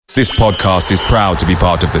This podcast is proud to be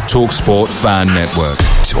part of the TalkSport Fan Network.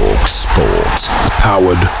 TalkSport.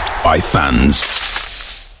 Powered by fans.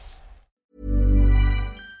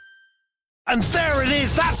 And there it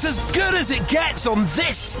is, that's as good as it gets on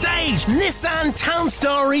this stage. Nissan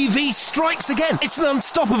Townstar EV strikes again. It's an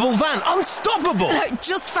unstoppable van, unstoppable.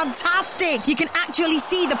 Just fantastic. You can actually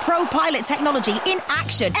see the Pro Pilot technology in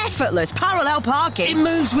action. Effortless parallel parking. It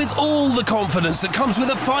moves with all the confidence that comes with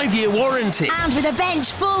a 5-year warranty. And with a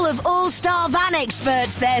bench full of all-star van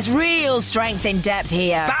experts, there's real strength in depth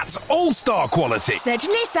here. That's all-star quality. Search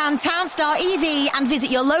Nissan Townstar EV and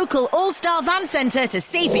visit your local all-star van centre to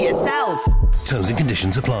see for yourself. Terms and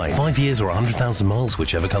conditions apply. 5 years or 100,000 miles,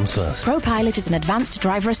 whichever comes first. ProPilot is an advanced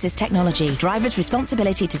driver assist technology. Driver's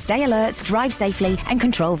responsibility to stay alert, drive safely and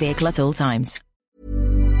control vehicle at all times.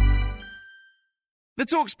 The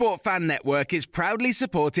TalkSport Fan Network is proudly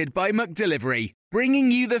supported by McDelivery, bringing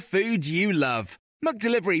you the food you love.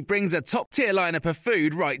 McDelivery brings a top-tier lineup of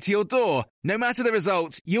food right to your door. No matter the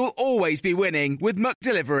result, you'll always be winning with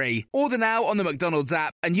McDelivery. Order now on the McDonald's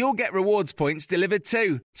app and you'll get rewards points delivered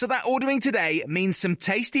too. So that ordering today means some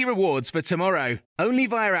tasty rewards for tomorrow. Only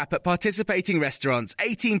via app at participating restaurants.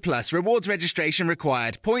 18 plus. Rewards registration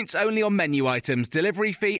required. Points only on menu items.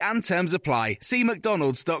 Delivery fee and terms apply. See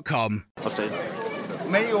mcdonalds.com. I'll see.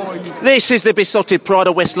 This is the Besotted Pride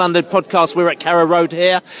of West London podcast. We're at Carrow Road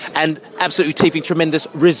here, and absolutely teething tremendous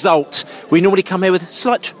result. We normally come here with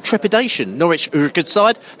slight trepidation. Norwich are a good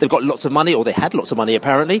side. They've got lots of money, or they had lots of money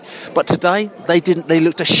apparently. But today, they didn't. They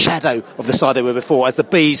looked a shadow of the side they were before as the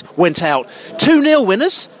Bees went out. 2-0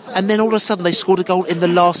 winners, and then all of a sudden they scored a goal in the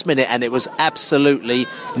last minute, and it was absolutely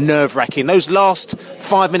nerve-wracking. Those last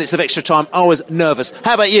 5 minutes of extra time, I was nervous.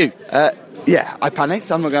 How about you? Yeah, I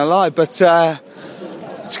panicked, I'm not going to lie, but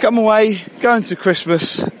to come away, going to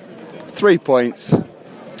Christmas, 3 points.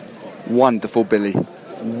 Wonderful, Billy.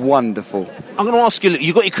 Wonderful. I'm going to ask you,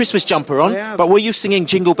 you got your Christmas jumper on, but were you singing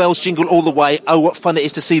Jingle Bells, Jingle All the Way? Oh, what fun it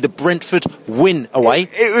is to see the Brentford win away.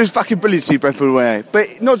 It was fucking brilliant to see Brentford away.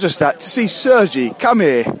 But not just that, to see Sergi come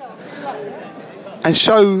here and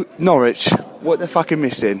show Norwich what they're fucking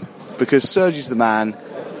missing. Because Sergi's the man,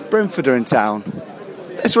 Brentford are in town.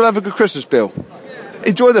 Let's all have a good Christmas, Bill.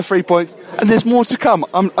 Enjoy the 3 points, and there's more to come.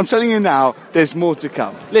 I'm telling you now, there's more to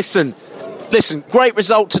come. Listen, great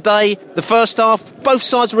result today. The first half, both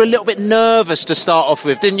sides were a little bit nervous to start off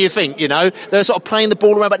with, didn't you think? You know, they were sort of playing the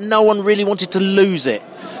ball around, but no one really wanted to lose it.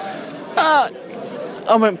 I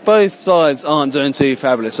mean, both sides aren't doing too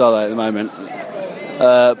fabulous, are they, at the moment?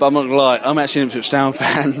 But I'm not going to lie, I'm actually an Ipswich Town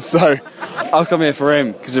fan, so I'll come here for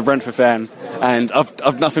him, because I'm a Brentford fan. And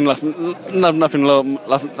I've nothing left.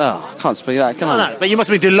 I can't speak that, can I? No, but you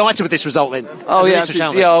must be delighted with this result then. Oh yeah,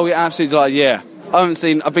 absolutely. Like, yeah,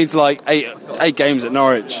 I've been to like eight games at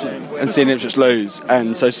Norwich and seen Ipswich lose,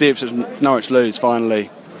 and so see Ipswich Norwich lose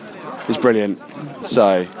finally is brilliant.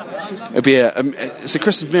 So it'll be it's a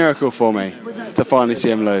Christmas miracle for me to finally see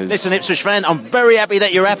him lose. Listen, Ipswich fan, I'm very happy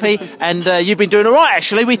that you're happy, and you've been doing all right.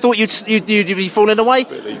 Actually, we thought you'd be falling away.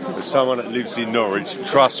 Billy, for someone that lives in Norwich,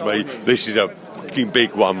 trust me, this is a fucking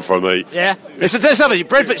big one for me. Yeah. Listen, tell us something.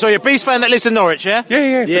 Brentford, so you're a Bees fan that lives in Norwich, yeah?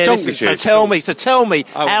 Yeah. Listen, so tell me,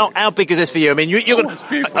 how big is this for you? I mean, are you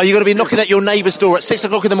going to be knocking at your neighbour's door at 6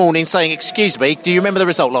 o'clock in the morning saying, "Excuse me, do you remember the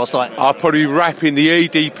result last night?" I'll probably wrap in the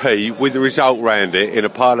EDP with the result round it in a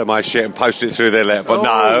pile of my shit and post it through their letter. But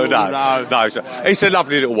no. It's a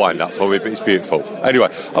lovely little wind-up for me, but it's beautiful. Anyway,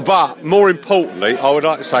 but more importantly, I would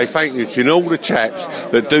like to say thank you to all the chaps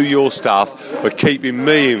that do your stuff for keeping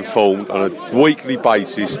me informed on a weekly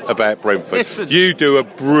basis about Brentford. Listen. You do a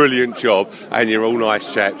brilliant job, and you're all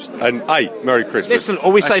nice chaps. And hey, Merry Christmas. Listen,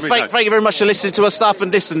 always say thank you very much for listening to our stuff.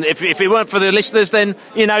 And listen, if it weren't for the listeners, then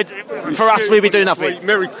you know, for us, we'd be doing nothing.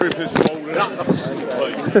 Merry Christmas.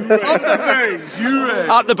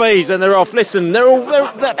 Up the Bees, and they're off. Listen,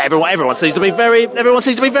 everyone seems to be very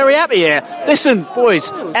happy here. Listen,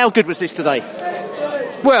 boys, how good was this today?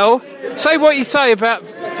 Well, say what you say about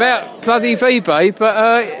bloody VB,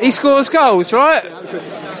 but he scores goals, right?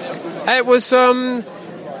 It was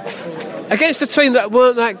against a team that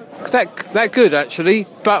weren't that good actually,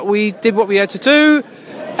 but we did what we had to do.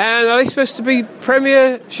 And are they supposed to be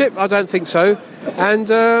Premiership? I don't think so. And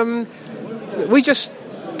we did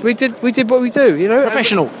what we do, you know.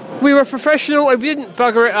 Professional. We were professional, and we didn't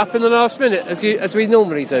bugger it up in the last minute as we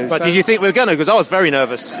normally do. But did you think we were going to? Because I was very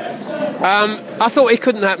nervous. I thought it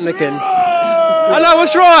couldn't happen again. And I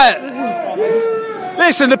was right.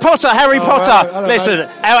 Listen, the Potter, Harry Potter. Hello, listen,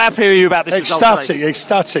 how happy are you about this result today?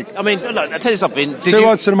 Ecstatic. I mean, look, I'll tell you something.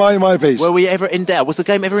 2-1 to the Miami Bees. Were we ever in doubt? Was the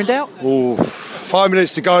game ever in doubt? Oh, 5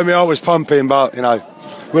 minutes to go, my heart was pumping, but, you know,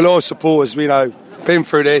 we'll all supporters, you know, been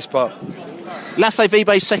through this, but... Lasse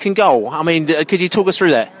Vibe's second goal, I mean, could you talk us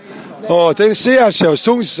through that? Oh, I didn't see it actually. I was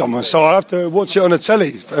talking to someone, so I have to watch it on the telly.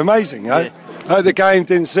 It's amazing, eh? Yeah. At the game,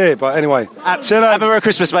 didn't see it, but anyway. Have a Merry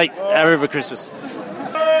Christmas, mate. Have a Merry Christmas.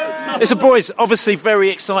 Listen, boys, obviously very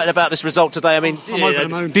excited about this result today. I mean,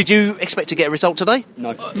 did you expect to get a result today?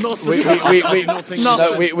 No. Not we come here.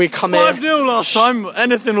 5-0 last time,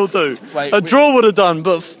 anything will do. A draw would have done,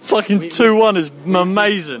 but fucking 2-1 is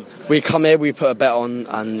amazing. We come here, we put a bet on,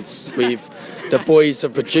 and the boys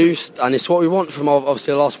have produced, and it's what we want from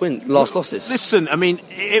obviously the last losses. Listen, I mean,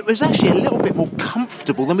 it was actually a little bit more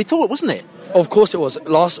comfortable than we thought, wasn't it? Of course it was.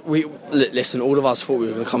 Listen, all of us thought we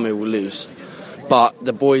were going to come here, we'll lose. But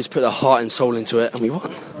the boys put their heart and soul into it, and we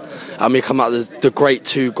won. And we come out with the great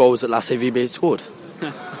 2 goals that Lasse Vibe scored.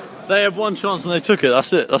 They had one chance and they took it.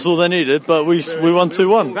 That's it. That's all they needed. But we won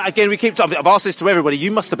 2-1. Again, I've asked this to everybody.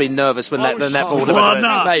 You must have been nervous when that ball.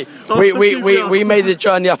 Mate, we made the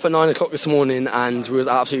journey up at 9 o'clock this morning, and we was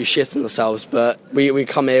absolutely shitting ourselves. But we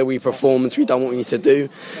come here, we perform, and we done what we need to do.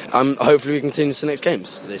 Hopefully, we continue to the next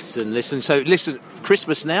games. Listen. So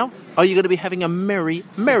Christmas now. Are you going to be having a merry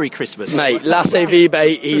Christmas? Mate, Lasse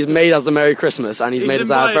Vibe, he's made us a Merry Christmas, and he's made us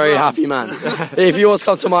a very happy man. If he wants to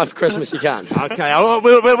come to mine for Christmas, he can. Okay,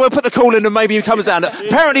 we'll put the call in and maybe he comes down.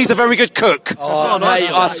 Apparently he's a very good cook. Oh, mate,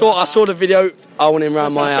 I saw the video. I want him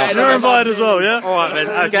round my house. You're invited as well, yeah? All right, then.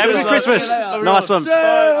 Okay, have a good Christmas. Nice one.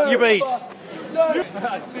 You bees.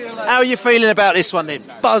 How are you feeling about this one then?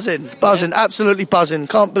 Buzzing, absolutely buzzing.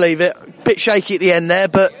 Can't believe it. Bit shaky at the end there,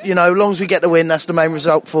 but as long as we get the win, that's the main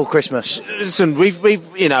result for Christmas. Listen, we've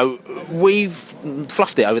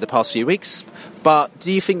fluffed it over the past few weeks. But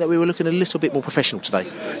do you think that we were looking a little bit more professional today?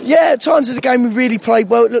 Yeah, at times of the game we really played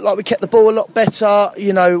well. It looked like we kept the ball a lot better.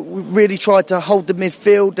 We really tried to hold the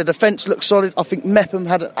midfield. The defence looked solid. I think Mepham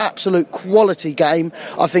had an absolute quality game.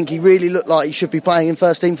 I think he really looked like he should be playing in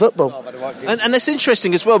first team football. And that's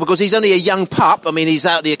interesting as well, because he's only a young pup. I mean, he's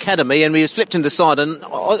out of the academy and we was flipped in the side. And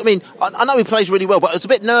I mean, I know he plays really well, but I was a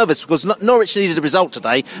bit nervous because Norwich needed a result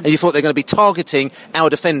today, and you thought they were going to be targeting our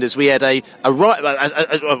defenders. We had an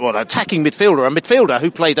attacking midfielder, a midfielder who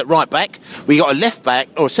played at right back. We got a left back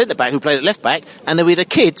or a centre back who played at left back, and then we had a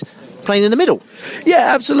kid playing in the middle.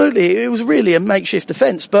 Yeah, absolutely. It was really a makeshift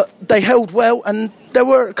defence, but they held well, and there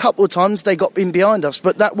were a couple of times they got in behind us,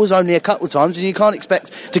 but that was only a couple of times, and you can't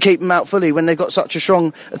expect to keep them out fully when they've got such a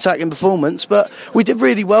strong attacking performance. But we did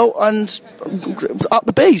really well, and up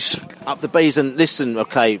the bees. Up the bees, and listen,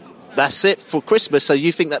 okay, that's it for Christmas. So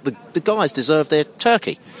you think that the guys deserve their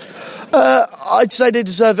turkey? I'd say they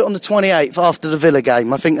deserve it on the 28th after the Villa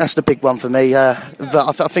game. I think that's the big one for me.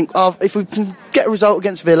 But I think if we can get a result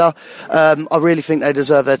against Villa, I really think they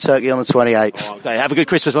deserve their turkey on the 28th. Okay, have a good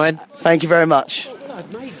Christmas, man. Thank you very much.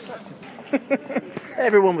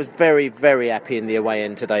 Everyone was very, very happy in the away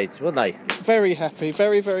end today, weren't they? Very happy,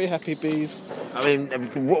 very, very happy, bees. I mean,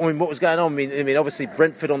 what was going on? I mean, obviously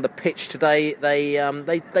Brentford on the pitch today. They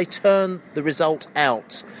turned the result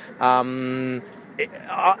out. I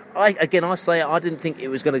say I didn't think it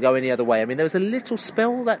was going to go any other way. I mean, there was a little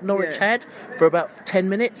spell that Norwich had for about 10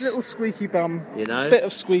 minutes. Little squeaky bum, a bit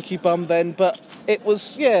of squeaky bum then, but it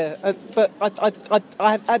was but I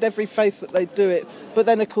had every faith that they'd do it. But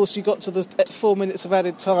then, of course, you got to the 4 minutes of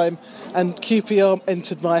added time, and QPR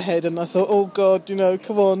entered my head, and I thought, oh God,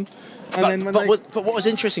 come on. But what was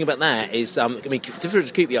interesting about that is,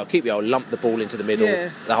 different to QPR lumped the ball into the middle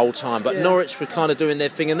the whole time, but Norwich were kind of doing their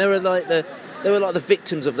thing, and they were like the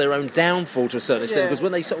victims of their own downfall to a certain extent, because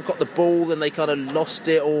when they sort of got the ball, then they kind of lost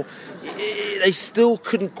it, or they still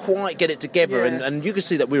couldn't quite get it together, and you could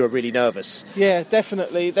see that we were really nervous. Yeah,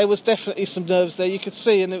 definitely. There was definitely some nerves there, you could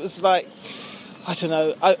see, and it was like, I don't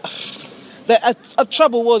know, the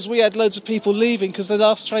trouble was we had loads of people leaving because the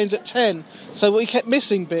last train's at 10, so we kept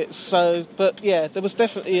missing bits. But there was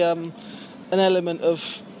definitely an element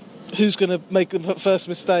of who's going to make the first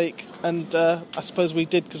mistake, and I suppose we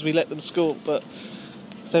did because we let them score, but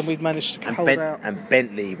then we'd managed to hold out. And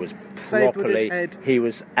Bentley was properly, he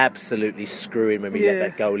was absolutely screwing when we let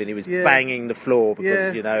that goal in. He was banging the floor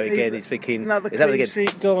because, again, he's thinking...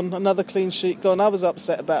 Another clean sheet gone. I was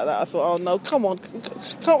upset about that. I thought, oh no, come on,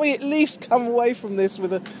 can't we at least come away from this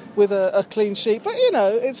with a clean sheet? But,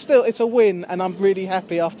 it's a win, and I'm really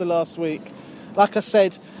happy after last week. Like I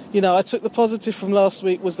said, I took the positive from last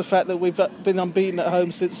week was the fact that we've been unbeaten at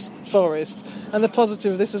home since Forest, and the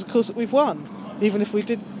positive of this is, of course, that we've won, even if we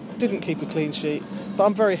didn't keep a clean sheet. But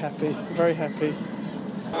I'm very happy, very happy.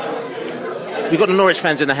 We've got the Norwich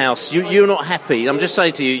fans in the house. You're not happy. I'm just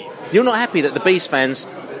saying to you, you're not happy that the Bees fans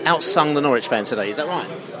outsung the Norwich fans today. Is that right?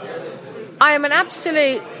 I am an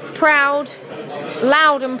absolute proud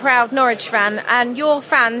loud and proud Norwich fan, and your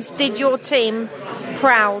fans did your team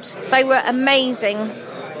proud. They were amazing.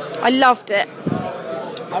 I loved it.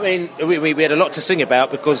 I mean, we had a lot to sing about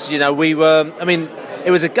because, you know, we were... I mean,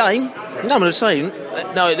 it was a game... No, I'm not saying...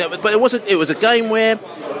 No, but it was a game where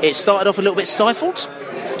it started off a little bit stifled,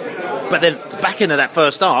 but then the back end of that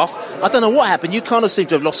first half, I don't know what happened. You kind of seemed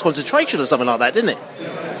to have lost concentration or something like that, didn't it?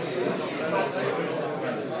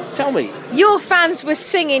 Tell me. Your fans were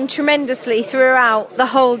singing tremendously throughout the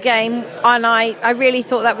whole game, and I really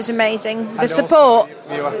thought that was amazing. The support.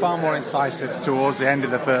 You were far more incisive towards the end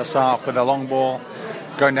of the first half with a long ball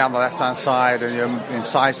going down the left-hand side, and you're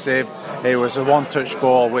incisive. It was a one-touch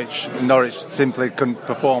ball which Norwich simply couldn't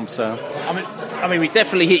perform. So, I mean, we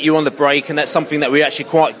definitely hit you on the break, and that's something that we're actually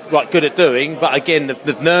quite good at doing. But again,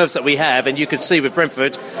 the nerves that we have, and you could see with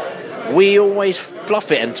Brentford, we always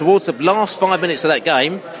fluff it. And towards the last 5 minutes of that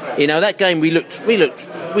game, you know, that game we looked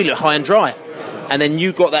high and dry. And then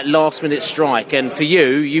you got that last-minute strike, and for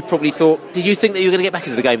you probably thought, did you think that you were going to get back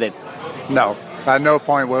into the game then? No. At no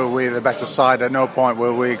point were we the better side. At no point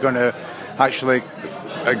were we going to actually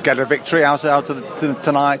get a victory out of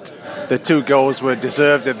tonight. The 2 goals were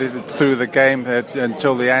deserved through the game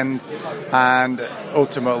until the end, and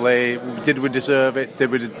ultimately, did we deserve it? Did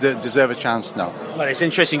we deserve a chance? No. Well, it's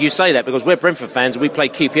interesting you say that because we're Brentford fans. We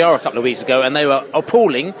played QPR a couple of weeks ago, and they were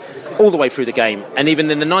appalling all the way through the game. And even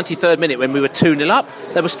in the 93rd minute, when we were 2-0 up,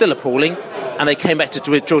 they were still appalling, and they came back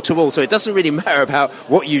to withdraw 2-2. So it doesn't really matter about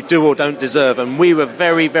what you do or don't deserve. And we were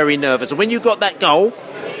very, very nervous. And when you got that goal,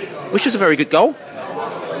 which was a very good goal,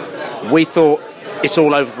 we thought it's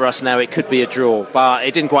all over for us now. It could be a draw, but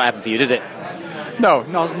it didn't quite happen for you, did it? No,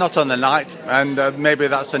 not on the night, and maybe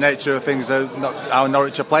that's the nature of things how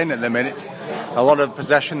Norwich are playing at the minute. A lot of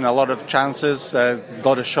possession, a lot of chances, a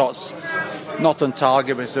lot of shots, not on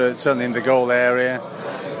target, but certainly in the goal area,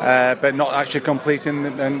 but not actually completing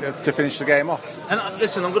to finish the game off. And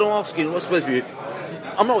listen, I'm going to ask you, what's with you?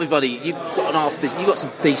 I'm not everybody. You've got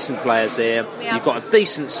some decent players there. You've got a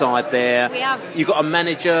decent side there. You've got a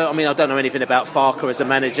manager. I mean, I don't know anything about Farker as a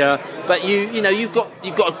manager, but you've got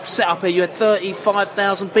a set up here. You had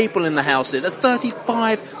 35,000 people in the house. There's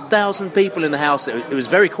 35,000 people in the house. It was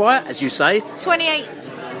very quiet, as you say. 28.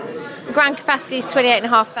 Grand capacity is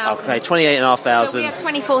 28,500. Okay, 28,500. So we have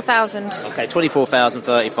 24,000. Okay, 24,000,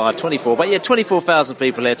 35, 24. But yeah, 24,000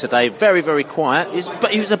 people here today. Very, very quiet.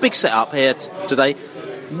 But it was a big setup here today.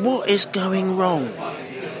 What is going wrong?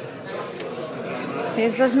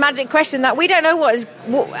 It's this magic question that we don't know as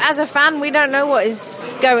a fan, we don't know what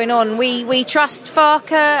is going on. We trust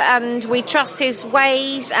Farker and we trust his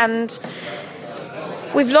ways, and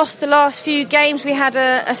we've lost the last few games. We had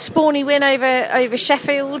a spawny win over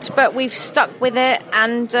Sheffield, but we've stuck with it,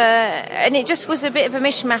 and it just was a bit of a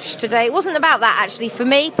mishmash today. It wasn't about that, actually, for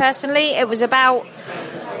me personally. It was about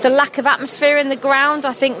the lack of atmosphere in the ground.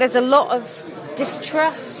 I think there's a lot of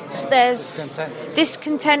distrust. There's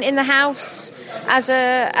discontent in the house. As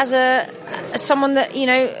someone that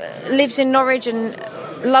lives in Norwich and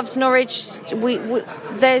loves Norwich,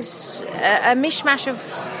 there's a mishmash of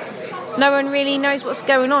no one really knows what's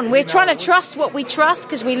going on. We're trying to trust what we trust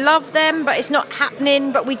because we love them, but it's not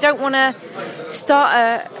happening. But we don't want to start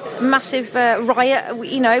a massive riot.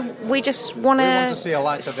 We just want to see a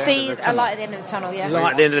light at the end of the tunnel. Yeah,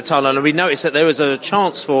 light at the end of the tunnel. And we noticed that there was a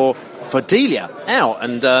chance for Delia out,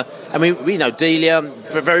 and we know Delia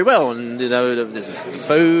very well, and there's the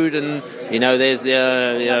food, and there's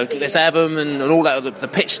the let's have them and all that, the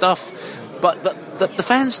pitch stuff, but the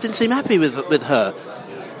fans didn't seem happy with her.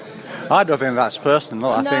 I don't think that's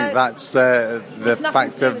personal. I think that's the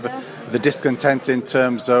fact of the discontent in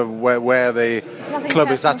terms of where the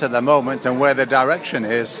club is at the moment and where the direction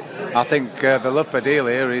is. I think the love for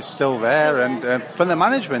Delia is still there, and for the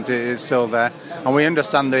management it is still there. And we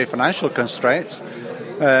understand the financial constraints,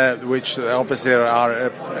 which obviously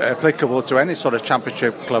are applicable to any sort of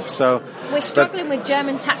championship club. So we're struggling with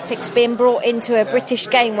German tactics being brought into a British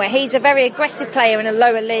game, where he's a very aggressive player in a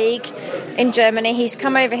lower league in Germany. He's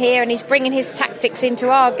come over here and he's bringing his tactics into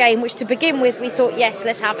our game, which to begin with we thought, yes,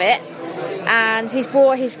 let's have it. And he's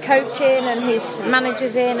brought his coach in and his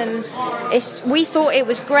managers in, and we thought it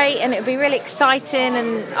was great and it would be really exciting,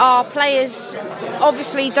 and our players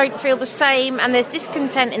obviously don't feel the same, and there's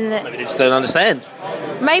discontent in the... Maybe they just don't understand.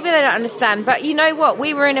 Maybe they don't understand, but you know what?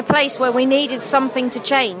 We were in a place where we needed something to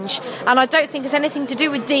change, and I don't think it's anything to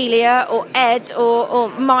do with Delia or Ed or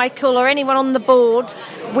Michael or anyone on the board.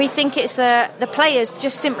 We think it's the players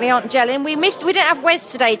just simply aren't gelling. We didn't have Wes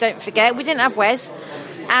today, don't forget. We didn't have Wes.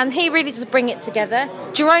 and he really does bring it together.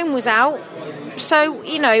 Jerome was out, so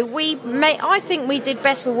I think we did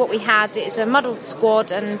best with what we had. It's a muddled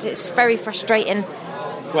squad, and it's very frustrating.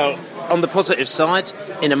 Well, on the positive side,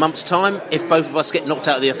 in a month's time, if both of us get knocked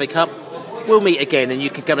out of the FA Cup, we'll meet again, and you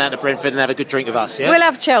can come down to Brentford and have a good drink with us. Yeah, we'll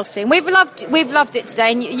have Chelsea. We've loved it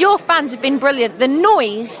today, and your fans have been brilliant. The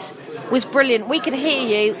noise was brilliant. We could hear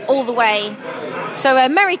you all the way. So,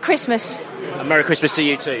 Merry Christmas. And Merry Christmas to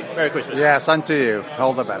you too. Merry Christmas. Yes, and to you.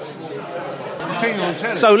 All the best.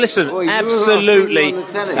 So listen, absolutely.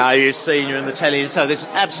 No, you've seen you on the telly. So this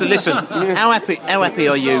absolutely. Listen, how happy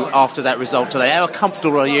are you after that result today? How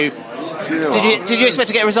comfortable are you? Did you expect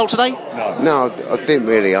to get a result today? No, I didn't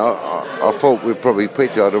really. I thought we'd probably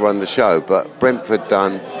Pritchard have run the show, but I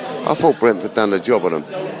thought Brentford done the job on them.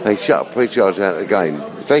 They shut Pritchard out of the game.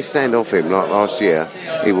 If they stand off him like last year,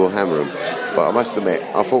 he will hammer them. But I must admit,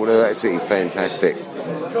 I thought they were absolutely fantastic.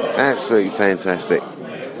 Absolutely fantastic.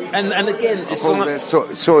 And again, it's like...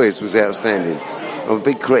 Sawyers was outstanding. I'm a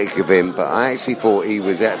big critic of him, but I actually thought he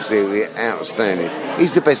was absolutely outstanding.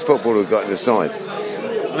 He's the best footballer we've got in the side.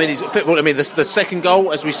 I mean, the second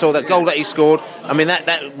goal, as we saw, that goal that he scored, I mean,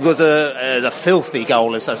 that was a filthy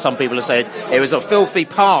goal, as some people have said. It was a filthy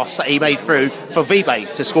pass that he made through for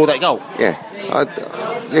Vibe to score that goal. Yeah.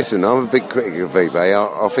 Listen, I'm a big critic of Vibe.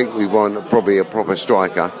 I think we want probably a proper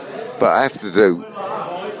striker, but I have to do...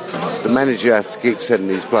 The manager has to keep setting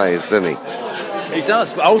these players, doesn't he? He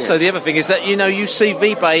does, but also the other thing is that you see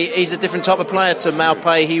Vibe, he's a different type of player to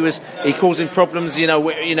Maupay. He causing problems.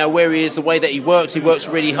 Where he is, the way that he works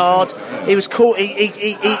really hard. He's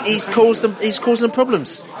causing them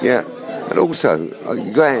problems. Yeah, and also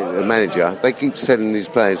you go out to the manager. They keep setting these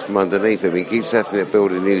players from underneath him. He keeps having to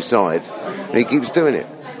build a new side, and he keeps doing it,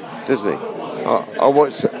 doesn't he? I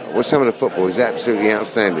watch some of the football. Is absolutely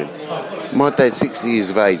outstanding. My dad's 60 years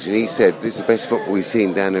of age, and he said this is the best football he's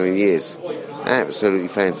seen down there in years. Absolutely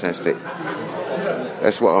fantastic.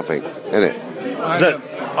 That's what I think, isn't it?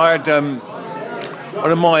 I had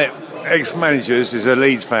one of my ex-managers is a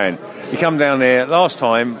Leeds fan. He come down there last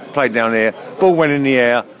time, played down there, ball went in the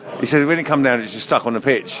air. He said when it come down, it's just stuck on the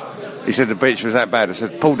pitch. He said the pitch was that bad. I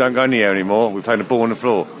said, Paul, don't go in the air anymore. We're playing the ball on the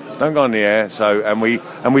floor. Don't go in the air. So and we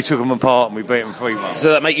took them apart and we beat them 3-1.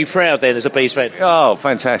 So that make you proud then as a Bees fan? Oh,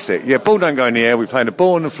 fantastic! Yeah, ball don't go in the air. We're playing the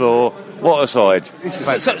ball on the floor. What a side!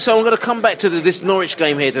 So I'm going to come back to this Norwich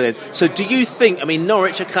game here then. So do you think? I mean,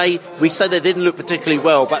 Norwich, okay, we say they didn't look particularly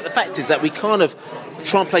well, but the fact is that we kind of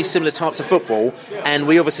try and play similar types of football, and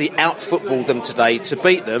we obviously out-footballed them today to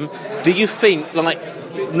beat them. Do you think like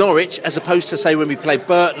Norwich, as opposed to say when we played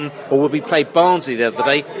Burton or when we played Barnsley the other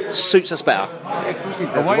day, suits us better? Yeah, of course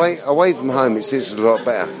it does. Away from home, it suits us a lot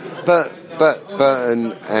better. But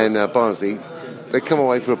Burton and Barnsley, they come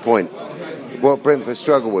away for a point. What Brentford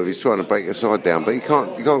struggle with is trying to break the side down, but you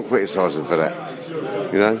can't criticise them for that.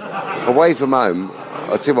 Away from home,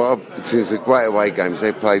 I tell you what, since the great away games,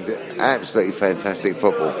 they played absolutely fantastic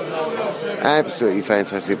football. Absolutely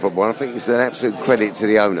fantastic football. And I think it's an absolute credit to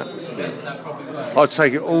the owner. I'd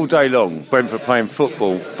take it all day long. Brentford playing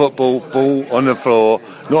football, ball on the floor,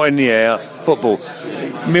 not in the air, football.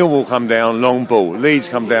 Millwall come down, long ball. Leeds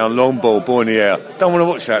come down, long ball in the air. Don't want to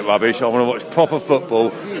watch that rubbish. I want to watch proper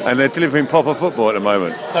football, and they're delivering proper football at the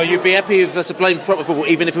moment. So you'd be happy with us playing proper football,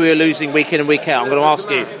 even if we were losing week in and week out? I'm going to ask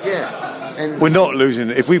you. Yeah. We're not losing.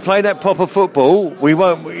 If we play that proper football, we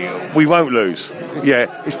won't lose.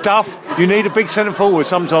 Yeah, it's tough. You need a big centre forward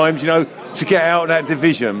sometimes, to get out of that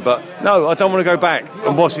division. But no, I don't want to go back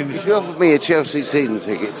and watching. If you offered me a Chelsea season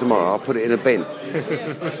ticket tomorrow, I'll put it in a bin.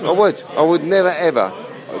 I would never ever.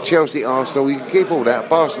 Chelsea, Arsenal, you can keep all that.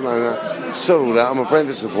 Barcelona, sort all that. I'm a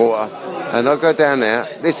Brentford supporter, and I'll go down there.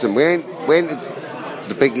 Listen, we ain't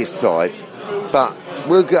the biggest side, but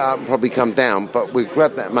we'll get up and probably come down. But we'll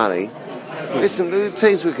grab that money. Listen, the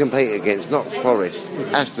teams we compete against: Notts Forest,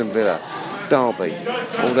 Aston Villa, Derby,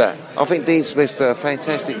 all that. I think Dean Smith's done a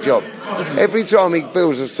fantastic job. Every time he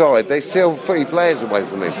builds a side, they sell 3 players away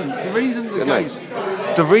from him.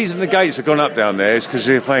 The reason the gates have gone up down there is because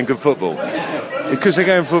they're playing good football. Because they're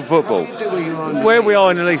going for football. Where we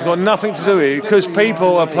are in the league's got nothing to do with it. Because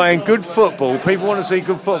people are playing good football. People want to see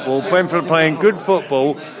good football. Brentford are playing good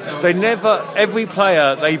football. Every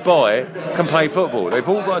player they buy can play football. They've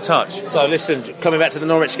all got a touch. So listen, coming back to the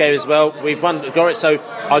Norwich game as well, we've won Norwich, so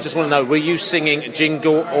I just want to know, were you singing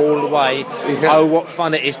Jingle All the Way? Yeah. Oh, what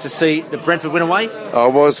fun it is to see the Brentford win away? I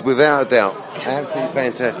was, without a doubt. Absolutely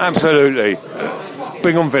fantastic. Absolutely.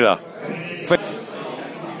 Bring on Villa.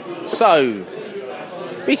 So,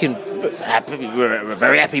 we're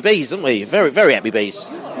very happy bees, aren't we? Very, very happy bees.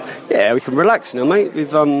 Yeah, we can relax now, mate.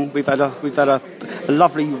 We've had a a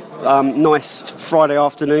lovely, nice Friday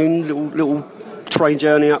afternoon, little train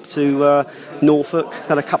journey up to Norfolk.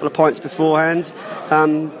 Had a couple of pints beforehand.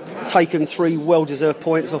 Taken 3 well-deserved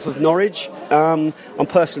points off of Norwich. I'm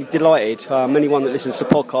personally delighted. Anyone that listens to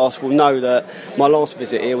the podcast will know that my last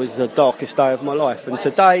visit here was the darkest day of my life, and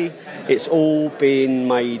today it's all been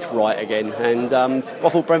made right again. And I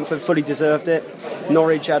thought Brentford fully deserved it.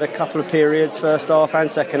 Norwich had a couple of periods, first half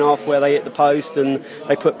and second half, where they hit the post and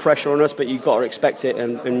they put pressure on us, but you've got to expect it.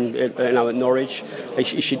 And at Norwich,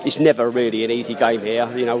 it's never really an easy game here.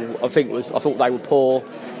 I thought they were poor.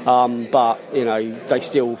 But they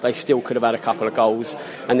still could have had a couple of goals,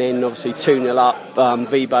 and then obviously 2-0 up.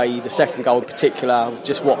 Vibe, the second goal in particular,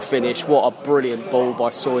 just what a finish, what a brilliant ball by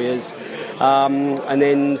Sawyers. And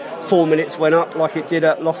then 4 minutes went up like it did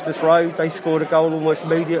at Loftus Road. They scored a goal almost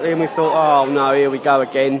immediately, and we thought, oh no, here we go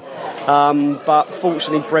again. But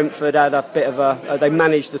fortunately, Brentford had a bit of they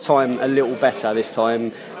managed the time a little better this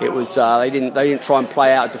time. It was they didn't try and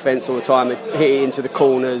play out of defence all the time. They hit it into the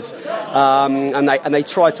corners, and they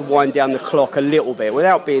tried to wind down the clock a little bit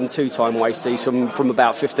without being too time wasty. From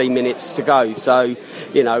about 15 minutes to go. So I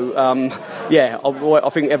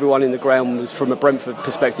think everyone in the ground was, from a Brentford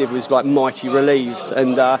perspective, was like mighty relieved,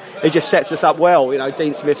 and it just sets us up well.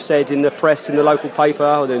 Dean Smith said in the press, in the local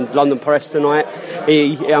paper, the London Press tonight,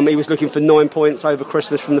 he was looking for 9 points over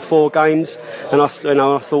Christmas from the 4 games, and I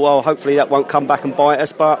thought, well, hopefully that won't come back and bite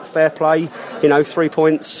us. But fair play, 3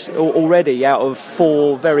 points already out of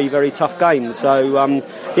 4 very, very tough games. So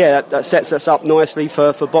that sets us up nicely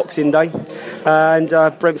for Boxing Day, and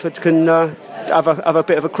Brentford can have a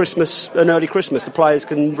bit of an early Christmas. The players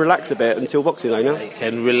can relax a bit until Boxing Day now. They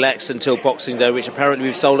can relax until Boxing Day, which apparently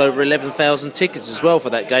we've sold over 11,000 tickets as well for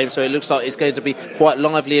that game, so it looks like it's going to be quite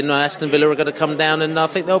lively, and Aston Villa are going to come down, and I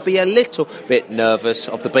think they'll be a little bit nervous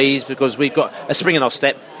of the Bees, because we've got a spring in our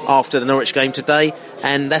step after the Norwich game today,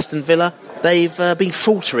 and Aston Villa, they've been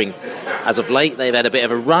faltering as of late. They've had a bit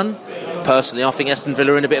of a run. Personally, I think Aston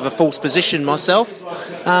Villa are in a bit of a false position myself,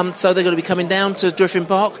 so they're going to be coming down to Griffin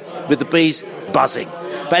Park with the Bees buzzing.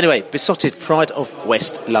 But anyway, Besotted Pride of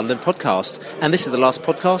West London podcast, and this is the last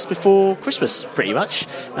podcast before Christmas, pretty much.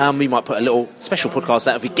 We might put a little special podcast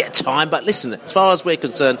out if we get time, but listen, as far as we're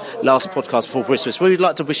concerned, last podcast before Christmas. We would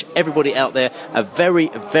like to wish everybody out there a very,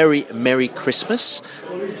 very Merry Christmas.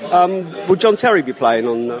 Will John Terry be playing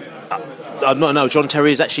on... No, John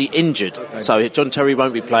Terry is actually injured, so John Terry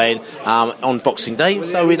won't be playing on Boxing Day.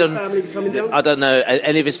 So we don't. I don't know.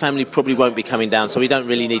 Any of his family probably won't be coming down, so we don't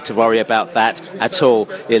really need to worry about that at all.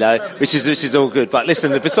 Which is all good. But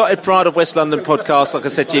listen, the Besotted Pride of West London podcast, like I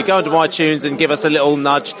said to you, go into iTunes and give us a little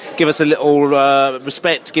nudge, give us a little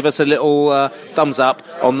respect, give us a little thumbs up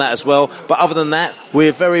on that as well. But other than that,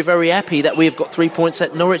 we're very, very happy that we've got 3 points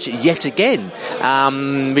at Norwich yet again.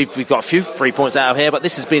 We've got a few 3 points out of here, but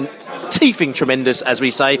this has been teething tremendous, as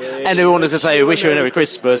we say. And we wanted to say, we wish you a Merry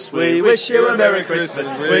Christmas. We wish you a Merry Christmas.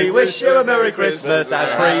 We wish you a Merry Christmas.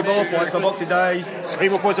 And 3 more points on Boxing Day. 3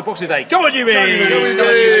 more points on Boxing Day. Go on, you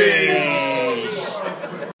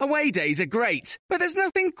Away days are great, but there's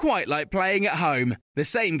nothing quite like playing at home. The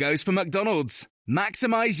same goes for McDonald's.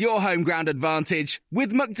 Maximise your home ground advantage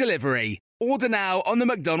with McDelivery. Order now on the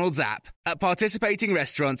McDonald's app. At participating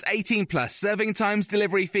restaurants, 18 plus, serving times,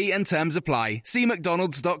 delivery fee and terms apply. See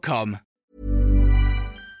mcdonalds.com.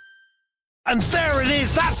 And there it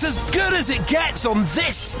is, that's as good as it gets on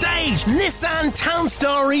this stage. Nissan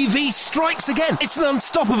Townstar EV strikes again. It's an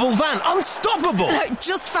unstoppable van, unstoppable. Look,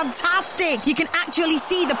 just fantastic. You can actually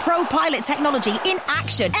see the Pro Pilot technology in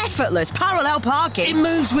action. Effortless parallel parking. It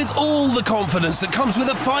moves with all the confidence that comes with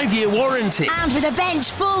a 5-year warranty. And with a bench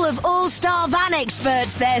full of all-star van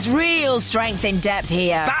experts, there's real strength in depth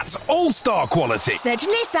here. That's all-star quality. Search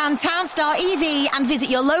Nissan Townstar EV and visit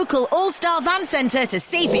your local all-star van centre to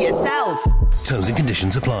see for yourself. Terms and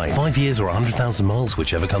conditions apply. 5 years or 100,000 miles,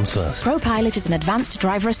 whichever comes first. ProPilot is an advanced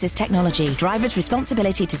driver assist technology. Driver's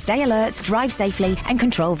responsibility to stay alert, drive safely, and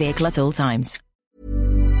control vehicle at all times.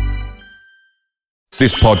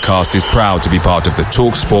 This podcast is proud to be part of the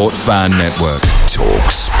TalkSport Fan Network.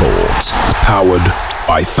 TalkSport. Powered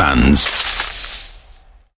by fans.